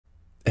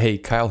Hey,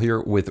 Kyle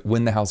here with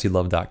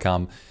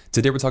winthehouseyoulove.com.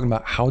 Today we're talking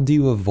about how do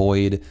you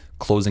avoid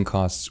closing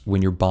costs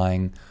when you're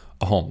buying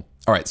a home.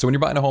 All right, so when you're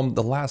buying a home,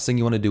 the last thing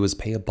you want to do is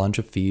pay a bunch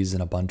of fees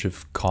and a bunch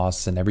of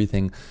costs and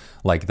everything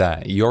like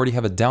that. You already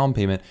have a down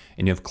payment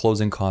and you have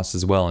closing costs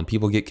as well, and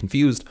people get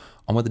confused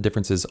on what the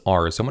differences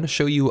are. So I'm going to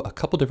show you a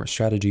couple different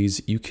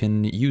strategies you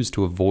can use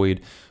to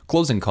avoid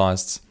closing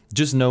costs.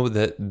 Just know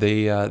that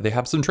they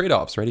have some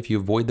trade-offs, right? If you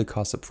avoid the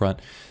costs up front,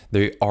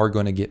 they are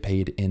going to get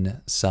paid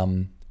in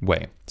some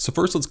way. So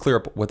first, let's clear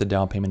up what the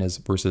down payment is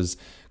versus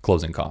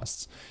closing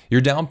costs. Your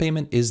down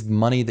payment is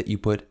money that you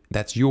put,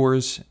 that's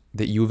yours,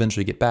 that you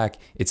eventually get back.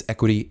 It's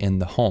equity in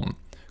the home.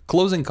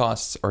 Closing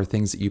costs are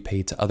things that you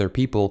pay to other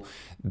people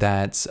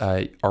that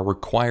are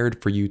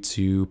required for you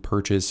to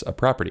purchase a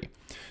property.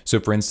 So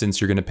for instance,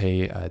 you're going to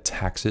pay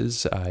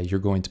taxes, you're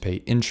going to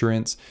pay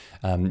insurance,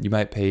 you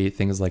might pay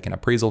things like an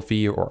appraisal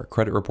fee or a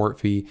credit report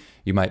fee,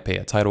 you might pay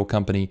a title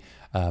company.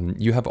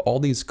 You have all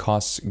these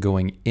costs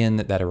going in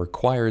that are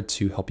required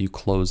to help you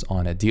close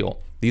on a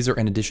deal. These are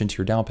in addition to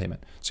your down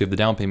payment. So you have the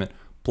down payment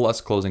plus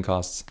closing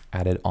costs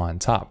added on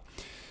top.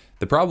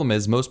 The problem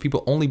is most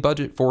people only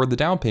budget for the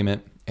down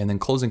payment and then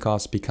closing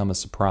costs become a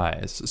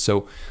surprise.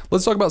 So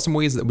let's talk about some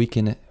ways that we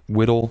can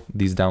whittle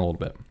these down a little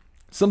bit.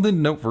 Something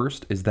to note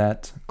first is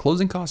that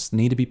closing costs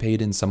need to be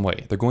paid in some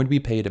way. They're going to be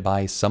paid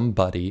by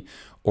somebody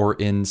or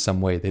in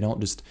some way. They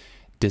don't just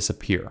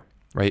disappear,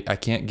 right? I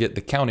can't get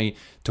the county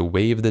to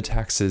waive the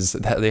taxes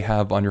that they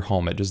have on your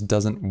home. It just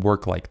doesn't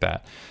work like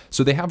that.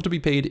 So they have to be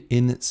paid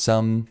in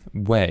some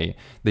way.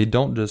 They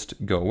don't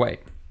just go away.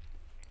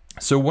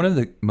 So one of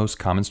the most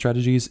common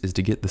strategies is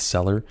to get the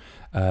seller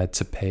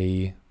to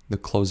pay the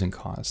closing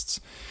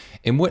costs.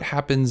 And what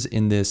happens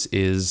in this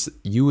is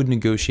you would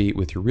negotiate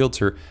with your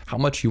realtor how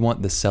much you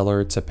want the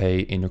seller to pay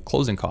in your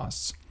closing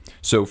costs.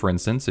 So for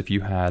instance, if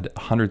you had a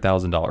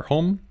 $100,000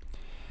 home,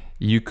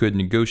 you could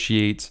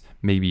negotiate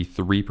maybe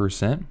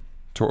 3%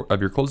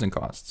 of your closing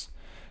costs.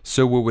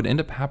 So what would end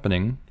up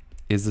happening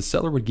is the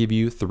seller would give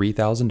you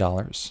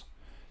 $3,000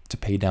 to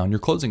pay down your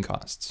closing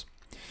costs.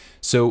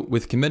 So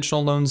with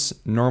conventional loans,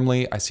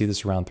 normally I see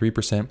this around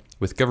 3%.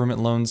 With government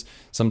loans,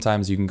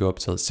 sometimes you can go up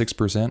to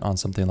 6% on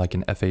something like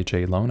an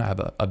FHA loan. I have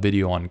a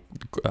video on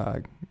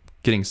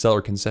getting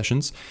seller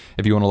concessions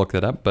if you want to look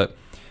that up. But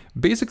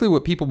basically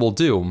what people will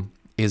do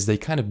is they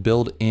kind of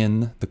build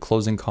in the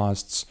closing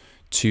costs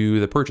to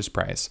the purchase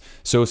price.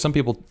 So some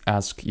people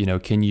ask,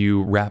 can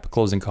you wrap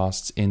closing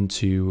costs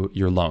into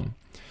your loan?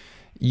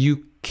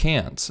 You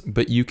can't,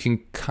 but you can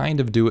kind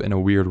of do it in a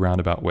weird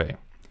roundabout way.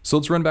 So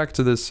let's run back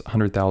to this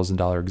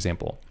 $100,000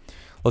 example.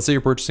 Let's say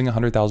you're purchasing a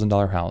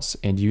 $100,000 house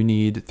and you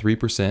need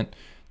 3%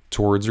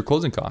 towards your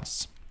closing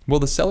costs. Well,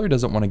 the seller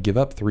doesn't want to give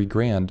up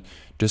 $3,000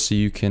 just so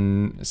you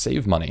can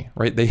save money,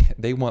 right?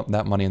 They want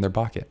that money in their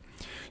pocket.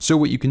 So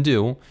what you can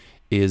do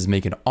is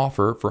make an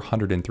offer for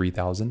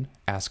 $103,000,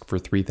 ask for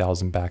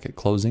 $3,000 back at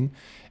closing,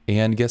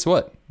 and guess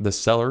what? The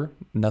seller,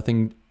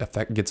 nothing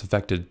gets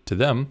affected to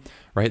them,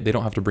 right? They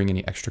don't have to bring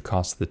any extra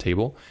costs to the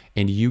table,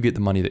 and you get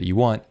the money that you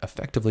want.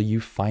 Effectively, you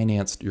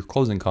financed your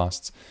closing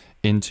costs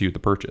into the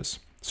purchase.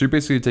 So you're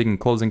basically taking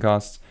closing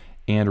costs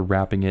and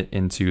wrapping it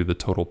into the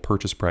total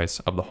purchase price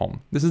of the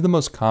home. This is the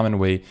most common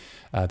way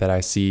that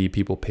I see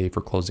people pay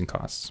for closing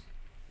costs.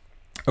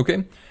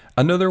 Okay,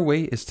 another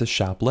way is to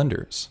shop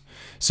lenders.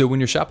 So when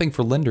you're shopping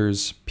for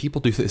lenders,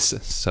 people do this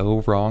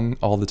so wrong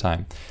all the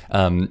time.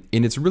 And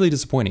it's really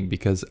disappointing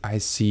because I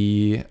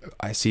see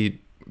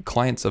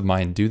clients of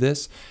mine do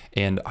this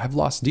and I've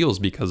lost deals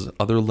because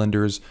other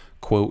lenders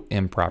quote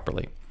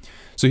improperly.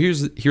 So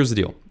here's the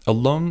deal. A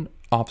loan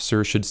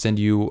officer should send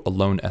you a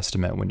loan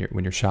estimate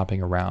when you're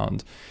shopping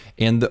around.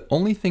 And the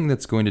only thing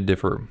that's going to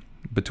differ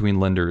between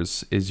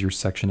lenders is your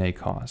Section A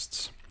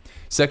costs.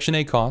 Section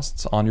A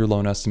costs on your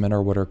loan estimate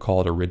are what are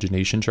called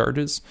origination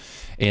charges.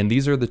 And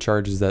these are the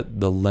charges that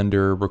the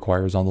lender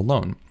requires on the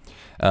loan.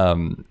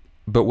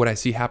 But what I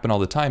see happen all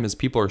the time is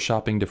people are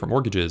shopping different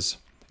mortgages,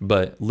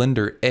 but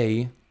lender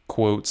A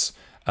quotes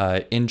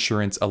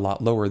insurance a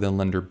lot lower than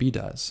lender B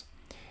does.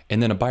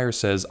 And then a buyer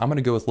says, I'm going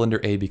to go with lender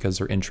A because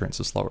their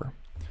insurance is lower.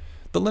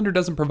 The lender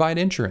doesn't provide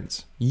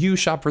insurance. You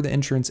shop for the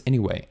insurance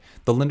anyway.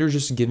 The lender's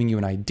just giving you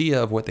an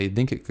idea of what they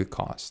think it could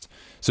cost.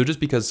 So just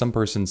because some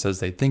person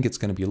says they think it's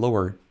going to be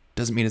lower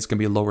doesn't mean it's going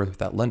to be lower with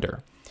that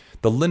lender.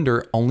 The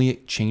lender only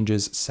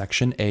changes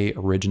Section A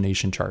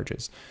origination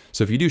charges.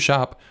 So if you do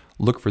shop,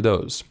 look for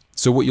those.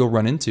 So what you'll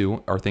run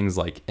into are things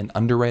like an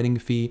underwriting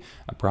fee,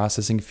 a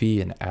processing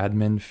fee, an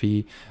admin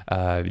fee.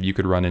 You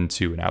could run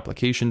into an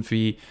application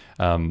fee.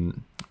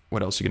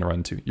 What else are you going to run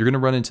into? You're going to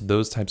run into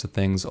those types of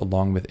things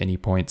along with any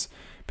points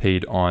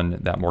paid on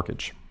that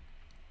mortgage.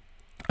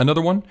 Another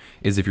one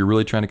is if you're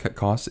really trying to cut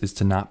costs is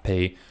to not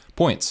pay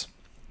points.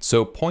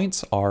 So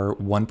points are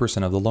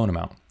 1% of the loan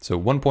amount. So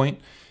 1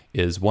 point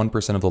is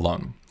 1% of the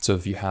loan. So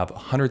if you have a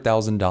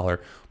 $100,000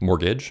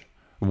 mortgage,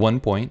 1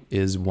 point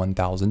is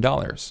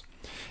 $1,000.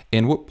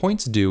 And what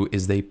points do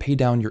is they pay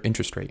down your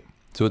interest rate.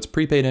 So it's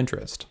prepaid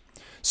interest.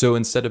 So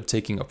instead of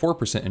taking a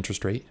 4%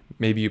 interest rate,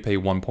 maybe you pay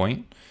 1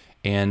 point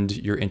and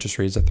your interest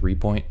rate is at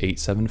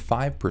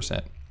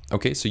 3.875%.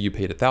 Okay, so you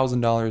paid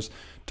 $1,000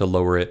 to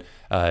lower it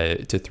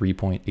to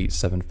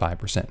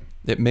 3.875%.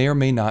 It may or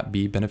may not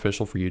be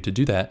beneficial for you to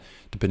do that,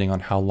 depending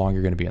on how long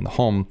you're going to be in the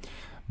home.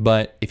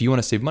 But if you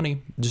want to save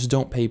money, just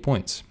don't pay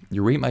points.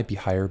 Your rate might be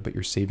higher, but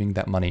you're saving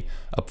that money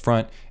up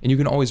front, and you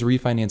can always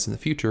refinance in the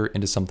future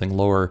into something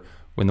lower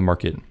when the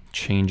market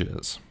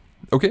changes.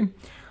 Okay,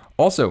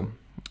 also,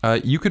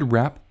 you could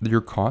wrap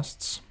your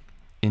costs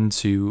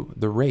into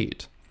the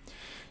rate.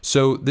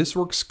 So this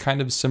works kind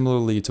of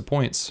similarly to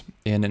points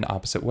in an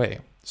opposite way.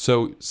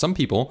 So some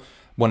people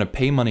want to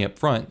pay money up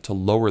front to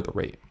lower the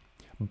rate,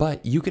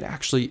 but you could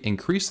actually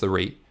increase the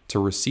rate to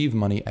receive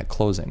money at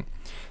closing.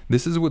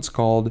 This is what's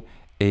called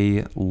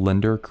a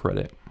lender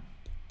credit.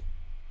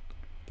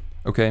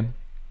 Okay,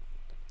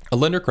 a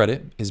lender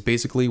credit is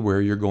basically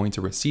where you're going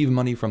to receive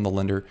money from the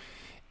lender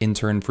in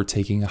turn for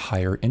taking a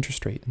higher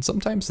interest rate. And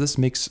sometimes this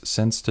makes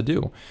sense to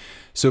do.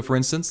 So for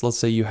instance, let's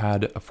say you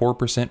had a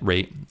 4%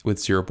 rate with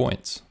 0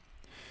 points.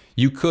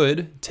 You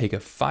could take a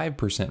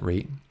 5%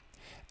 rate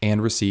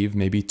and receive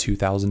maybe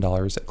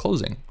 $2,000 at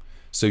closing.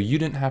 So you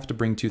didn't have to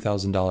bring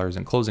 $2,000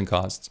 in closing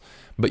costs,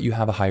 but you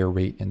have a higher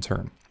rate in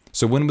turn.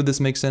 So when would this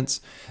make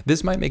sense?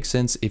 This might make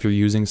sense if you're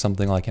using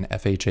something like an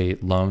FHA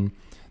loan.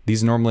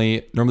 These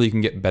normally you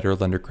can get better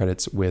lender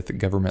credits with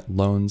government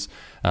loans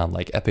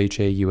like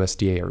FHA,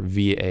 USDA, or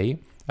VA.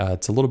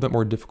 It's a little bit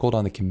more difficult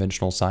on the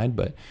conventional side,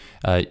 but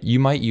you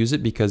might use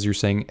it because you're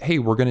saying, hey,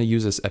 we're going to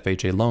use this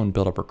FHA loan,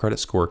 build up our credit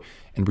score,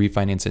 and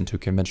refinance into a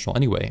conventional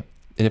anyway.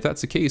 And if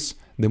that's the case,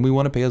 then we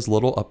want to pay as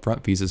little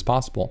upfront fees as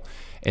possible.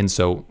 And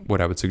so what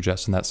I would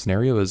suggest in that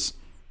scenario is,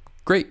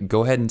 great,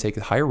 go ahead and take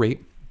a higher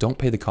rate, don't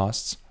pay the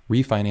costs,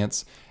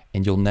 refinance,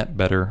 and you'll net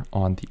better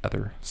on the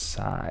other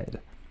side.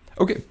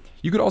 Okay,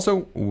 you could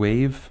also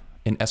waive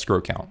an escrow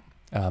account.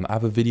 I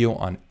have a video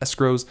on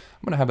escrows.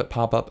 I'm gonna have it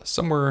pop up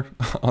somewhere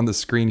on the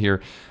screen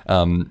here.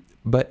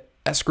 But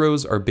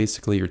escrows are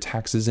basically your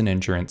taxes and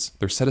insurance.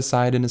 They're set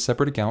aside in a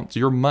separate account. It's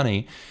your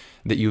money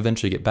that you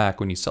eventually get back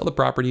when you sell the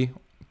property,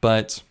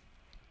 but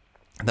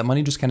that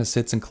money just kind of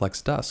sits and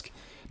collects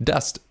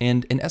dust.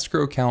 And an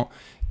escrow account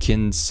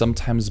can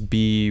sometimes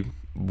be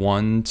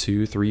 $1,000,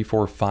 $2,000, $3,000,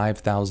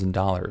 $4,000,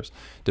 $5,000,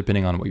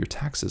 depending on what your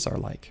taxes are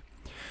like.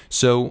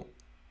 So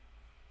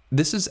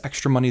this is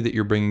extra money that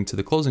you're bringing to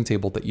the closing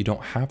table that you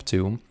don't have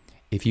to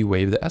if you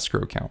waive the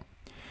escrow account.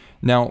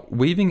 Now,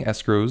 waiving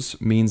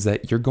escrows means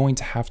that you're going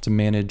to have to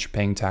manage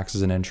paying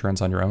taxes and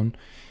insurance on your own.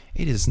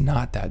 It is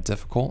not that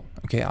difficult.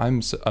 Okay,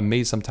 I'm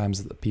amazed sometimes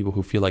at the people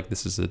who feel like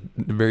this is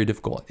very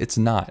difficult. It's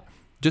not.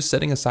 Just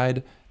setting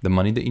aside the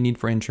money that you need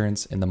for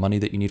insurance and the money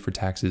that you need for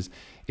taxes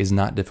is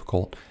not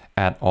difficult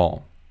at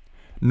all.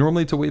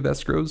 Normally to waive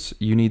escrows,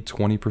 you need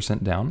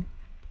 20% down.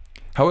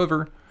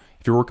 However,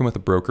 if you're working with a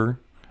broker,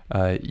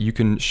 you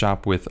can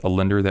shop with a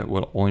lender that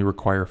will only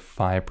require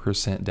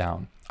 5%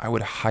 down. I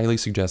would highly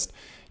suggest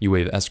you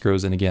waive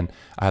escrows. And again,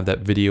 I have that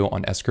video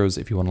on escrows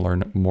if you want to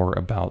learn more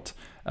about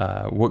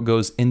what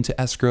goes into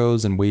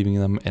escrows and waiving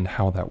them and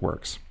how that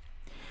works.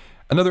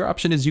 Another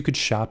option is you could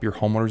shop your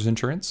homeowners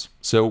insurance.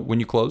 So when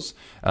you close,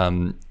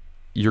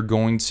 you're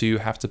going to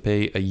have to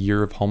pay a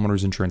year of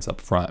homeowners insurance up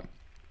front.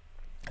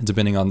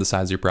 Depending on the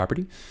size of your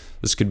property,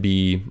 this could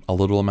be a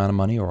little amount of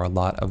money or a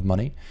lot of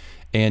money.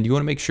 And you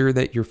want to make sure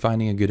that you're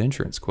finding a good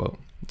insurance quote.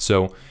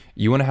 So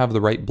you want to have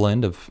the right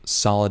blend of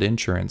solid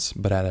insurance,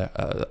 but at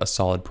a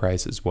solid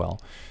price as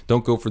well.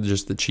 Don't go for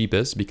just the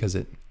cheapest because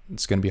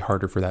it's going to be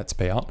harder for that to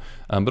pay out.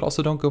 But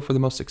also don't go for the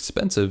most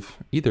expensive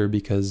either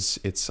because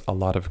it's a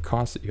lot of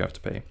cost that you have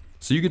to pay.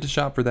 So you get to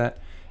shop for that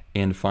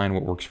and find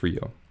what works for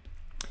you.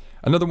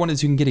 Another one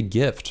is you can get a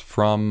gift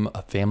from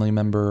a family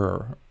member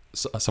or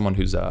someone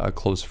who's a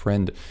close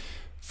friend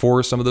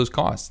for some of those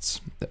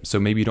costs. So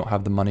maybe you don't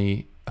have the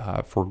money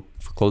for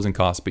closing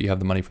costs, but you have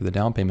the money for the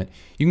down payment.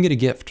 You can get a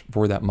gift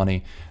for that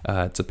money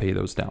to pay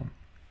those down.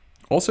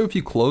 Also, if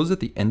you close at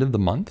the end of the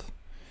month,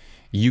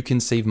 you can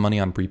save money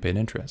on prepaid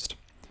interest.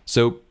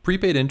 So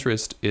prepaid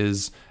interest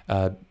is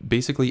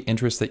basically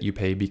interest that you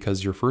pay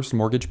because your first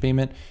mortgage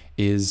payment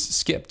is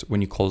skipped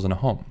when you close on a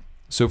home.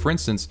 So for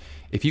instance,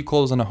 if you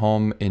close on a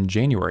home in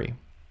January,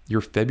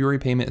 your February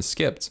payment is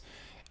skipped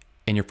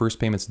and your first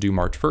payment's due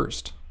March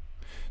 1st.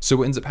 So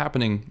what ends up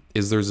happening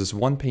is there's this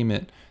one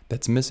payment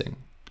that's missing.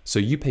 So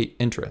you pay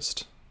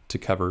interest to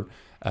cover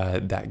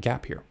that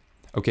gap here,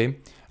 okay?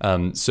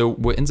 So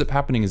what ends up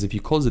happening is if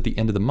you close at the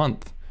end of the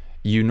month,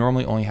 you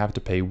normally only have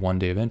to pay 1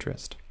 day of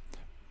interest.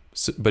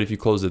 So, but if you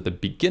close at the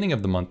beginning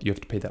of the month, you have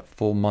to pay that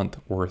full month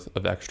worth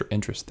of extra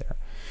interest there.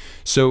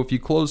 So if you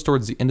close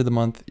towards the end of the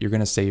month, you're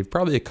gonna save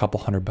probably a couple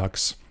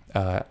 $100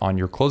 on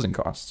your closing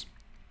costs.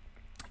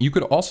 You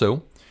could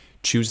also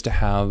choose to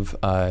have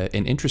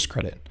an interest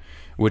credit,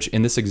 which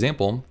in this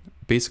example,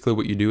 basically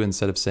what you do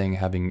instead of saying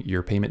having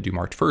your payment due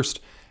March 1st,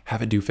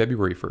 have it due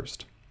February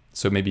 1st.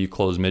 So maybe you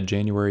close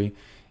mid-January,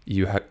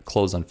 you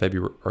close on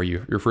February, or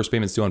your first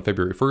payment's due on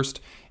February 1st,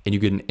 and you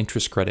get an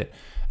interest credit,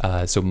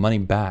 so money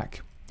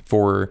back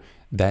for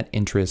that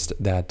interest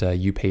that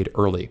you paid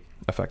early,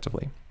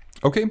 effectively.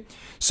 Okay,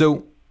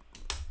 so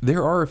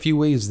there are a few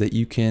ways that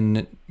you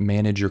can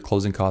manage your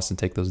closing costs and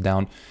take those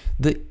down.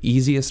 The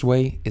easiest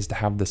way is to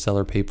have the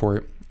seller pay for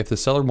it. If the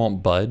seller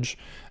won't budge,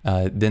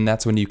 then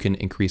that's when you can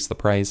increase the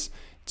price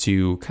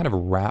to kind of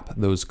wrap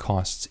those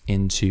costs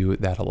into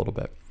that a little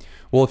bit.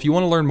 Well, if you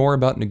want to learn more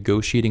about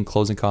negotiating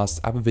closing costs,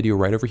 I have a video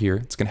right over here.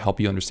 It's going to help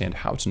you understand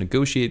how to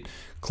negotiate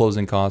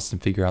closing costs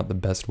and figure out the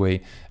best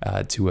way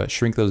to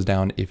shrink those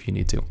down if you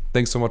need to.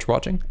 Thanks so much for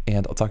watching,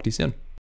 and I'll talk to you soon.